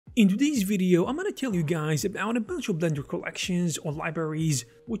In today's video, I'm gonna tell you guys about a bunch of Blender collections or libraries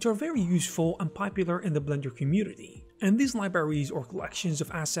which are very useful and popular in the Blender community. And these libraries or collections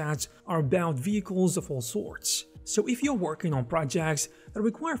of assets are about vehicles of all sorts. So if you're working on projects that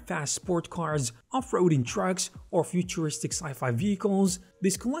require fast sport cars, off-roading trucks, or futuristic sci-fi vehicles,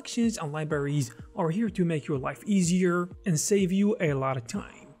 these collections and libraries are here to make your life easier and save you a lot of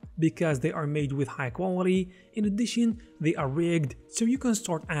time. Because they are made with high quality. In addition, they are rigged so you can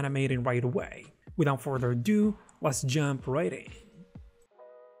start animating right away. Without further ado, let's jump right in.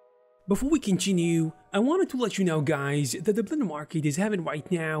 Before we continue, I wanted to let you know guys that the Blender market is having right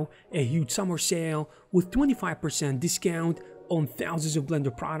now a huge summer sale with 25% discount on thousands of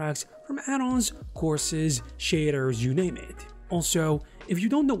Blender products from add-ons, courses, shaders, you name it. Also, if you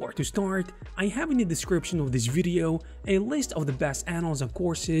don't know where to start, I have in the description of this video a list of the best add-ons and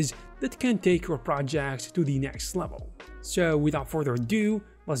courses that can take your projects to the next level. So without further ado,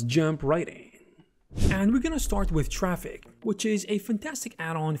 let's jump right in. And we're gonna start with Traffiq, which is a fantastic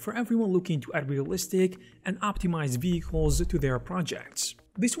add-on for everyone looking to add realistic and optimized vehicles to their projects.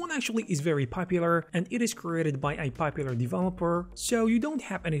 This one actually is very popular and it is created by a popular developer, so you don't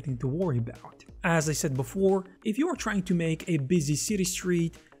have anything to worry about. As I said before, if you are trying to make a busy city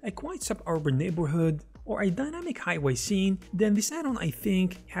street, a quiet suburban neighborhood, or a dynamic highway scene, then this add-on I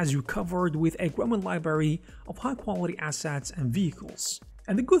think has you covered with a growing library of high quality assets and vehicles.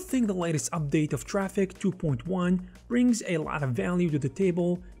 And the good thing, the latest update of Traffiq 2.1 brings a lot of value to the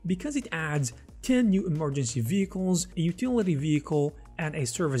table because it adds 10 new emergency vehicles, a utility vehicle, and a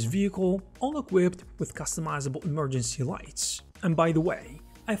service vehicle, all equipped with customizable emergency lights. And by the way,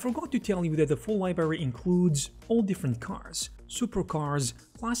 I forgot to tell you that the full library includes all different cars, supercars,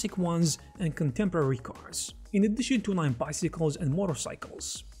 classic ones, and contemporary cars, in addition to 9 bicycles and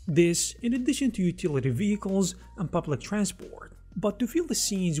motorcycles. This in addition to utility vehicles and public transport. But to fill the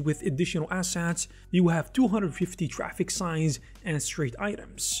scenes with additional assets, you have 250 traffic signs and street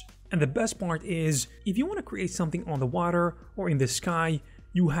items. And the best part is, if you want to create something on the water or in the sky,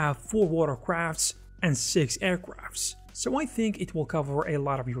 you have 4 watercrafts and 6 aircrafts. So I think it will cover a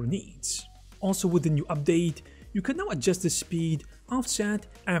lot of your needs. Also with the new update, you can now adjust the speed, offset,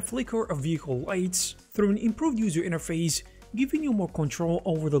 and flicker of vehicle lights through an improved user interface, giving you more control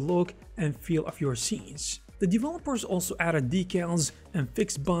over the look and feel of your scenes. The developers also added decals and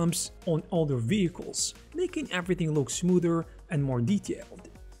fixed bumps on all their vehicles, making everything look smoother and more detailed.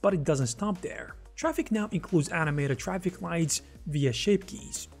 But it doesn't stop there. Traffiq now includes animated traffic lights via shape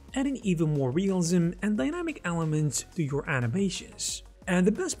keys, adding even more realism and dynamic elements to your animations. And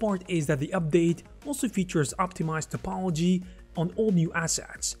the best part is that the update also features optimized topology on all new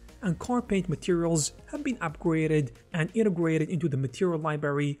assets, and car paint materials have been upgraded and integrated into the material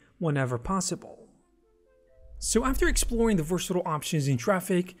library whenever possible. So after exploring the versatile options in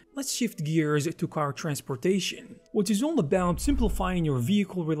Traffiq, let's shift gears to car transportation, which is all about simplifying your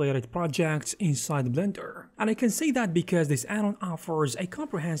vehicle-related projects inside Blender. And I can say that because this add-on offers a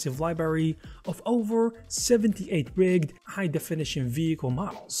comprehensive library of over 78 rigged high-definition vehicle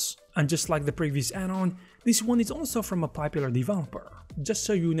models. And just like the previous add-on, this one is also from a popular developer, just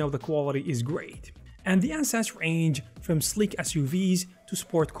so you know the quality is great. And the assets range from sleek SUVs to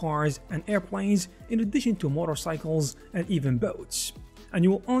sport cars and airplanes, in addition to motorcycles and even boats. And you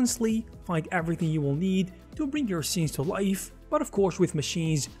will honestly find everything you will need to bring your scenes to life, but of course with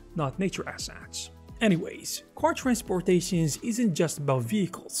machines, not nature assets. Anyways, car transportations isn't just about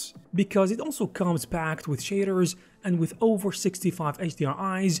vehicles, because it also comes packed with shaders and with over 65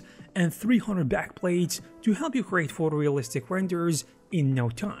 HDRIs and 300 backplates to help you create photorealistic renders in no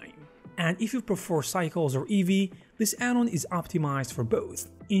time. And if you prefer cycles or EV, this add-on is optimized for both,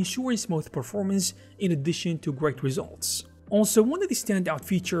 ensuring smooth performance in addition to great results. Also, one of the standout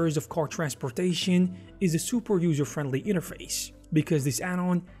features of car transportation is the super user-friendly interface, because this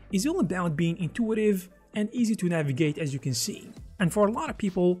add-on is all about being intuitive and easy to navigate, as you can see. And for a lot of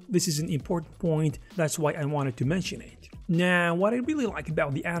people, this is an important point, that's why I wanted to mention it. Now, what I really like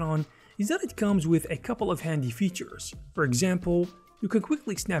about the add-on is that it comes with a couple of handy features. For example, you can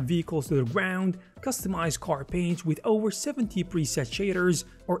quickly snap vehicles to the ground, customize car paints with over 70 preset shaders,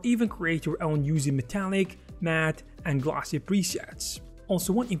 or even create your own using metallic, matte, and glossy presets.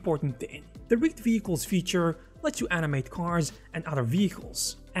 Also, one important thing, the rigged vehicles feature lets you animate cars and other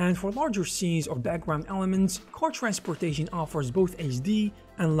vehicles. And for larger scenes or background elements, car transportation offers both HD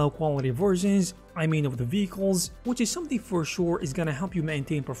and low quality versions, of the vehicles, which is something for sure is gonna help you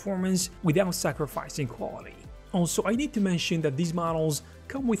maintain performance without sacrificing quality. Also, I need to mention that these models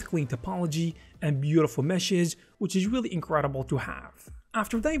come with clean topology and beautiful meshes, which is really incredible to have.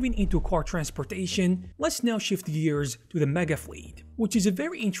 After diving into car transportation, let's now shift gears to the Mega Fleet, which is a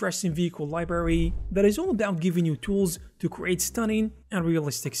very interesting vehicle library that is all about giving you tools to create stunning and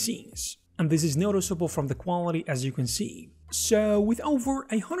realistic scenes. And this is noticeable from the quality, as you can see. So, with over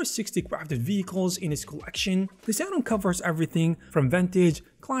 160 crafted vehicles in its collection, this add-on covers everything from vintage,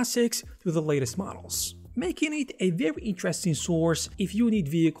 classics to the latest models, making it a very interesting source if you need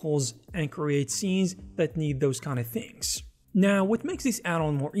vehicles and create scenes that need those kind of things. Now, what makes this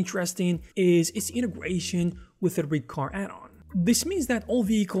add-on more interesting is its integration with the Rig Car add-on. This means that all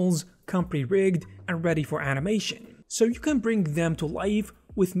vehicles come pre-rigged and ready for animation, so you can bring them to life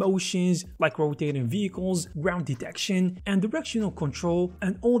with motions like rotating vehicles, ground detection, and directional control,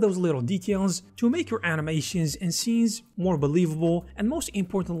 and all those little details to make your animations and scenes more believable, and most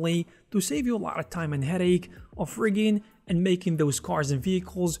importantly, to save you a lot of time and headache of rigging and making those cars and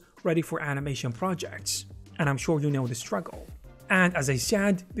vehicles ready for animation projects. And I'm sure you know the struggle. And as I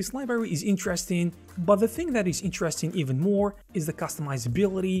said, this library is interesting, but the thing that is interesting even more is the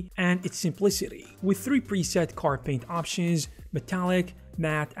customizability and its simplicity, with 3 preset car paint options: metallic,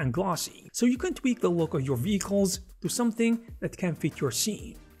 matte, and glossy, so you can tweak the look of your vehicles to something that can fit your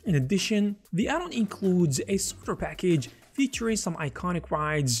scene. In addition, the add-on includes a starter package featuring some iconic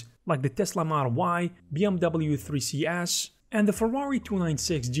rides like the Tesla Model Y, BMW 3CS, and the Ferrari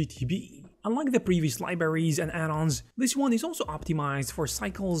 296 GTB. Unlike the previous libraries and add-ons, this one is also optimized for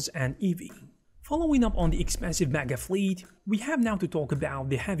cycles and EV. Following up on the expensive Mega Fleet, we have now to talk about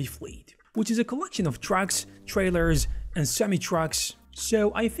the Heavy Fleet, which is a collection of trucks, trailers, and semi-trucks,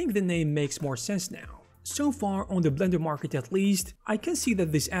 so I think the name makes more sense now. So far, on the Blender market at least, I can see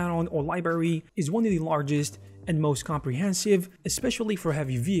that this add-on or library is one of the largest and most comprehensive, especially for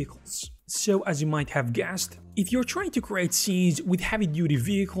heavy vehicles. So as you might have guessed, if you're trying to create scenes with heavy-duty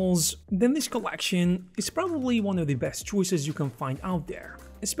vehicles, then this collection is probably one of the best choices you can find out there,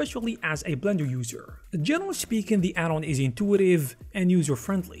 especially as a Blender user. Generally speaking, the add-on is intuitive and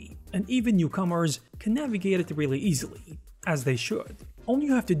user-friendly, and even newcomers can navigate it really easily, as they should. All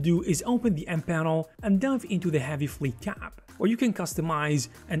you have to do is open the M panel and dive into the Heavy Fleet tab, where you can customize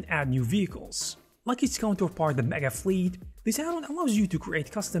and add new vehicles. Like its counterpart, the Mega Fleet, this add-on allows you to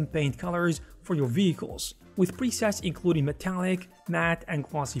create custom paint colors for your vehicles, with presets including metallic, matte, and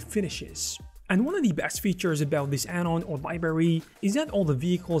glossy finishes. And one of the best features about this add-on or library is that all the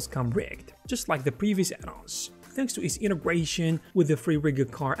vehicles come rigged, just like the previous add-ons, thanks to its integration with the free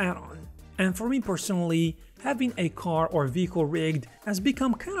Rig Car add-on. And for me personally, having a car or vehicle rigged has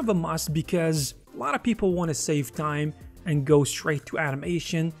become kind of a must because a lot of people want to save time and go straight to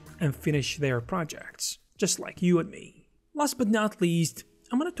animation and finish their projects, just like you and me. Last but not least,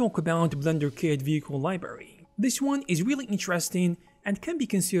 I'm gonna talk about Blenderkit Vehicle Library. This one is really interesting and can be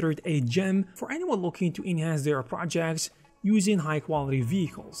considered a gem for anyone looking to enhance their projects using high-quality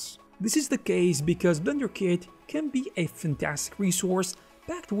vehicles. This is the case because Blenderkit can be a fantastic resource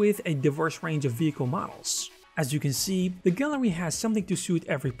packed with a diverse range of vehicle models. As you can see, the gallery has something to suit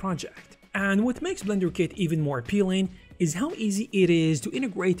every project. And what makes Blenderkit even more appealing is how easy it is to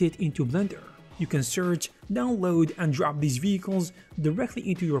integrate it into Blender. You can search, download, and drop these vehicles directly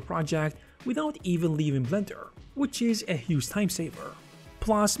into your project without even leaving Blender, which is a huge time saver.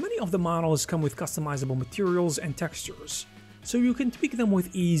 Plus, many of the models come with customizable materials and textures, so you can tweak them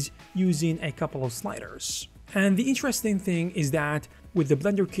with ease using a couple of sliders. And the interesting thing is that with the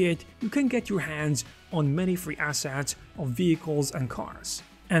Blenderkit, you can get your hands on many free assets of vehicles and cars.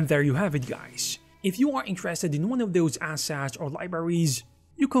 And there you have it, guys. If you are interested in one of those assets or libraries,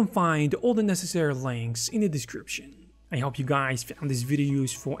 you can find all the necessary links in the description. I hope you guys found this video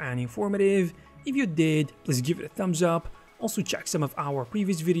useful and informative. If you did, please give it a thumbs up. Also check some of our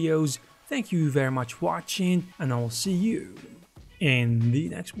previous videos. Thank you very much for watching, and I will see you in the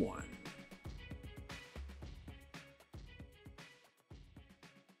next one.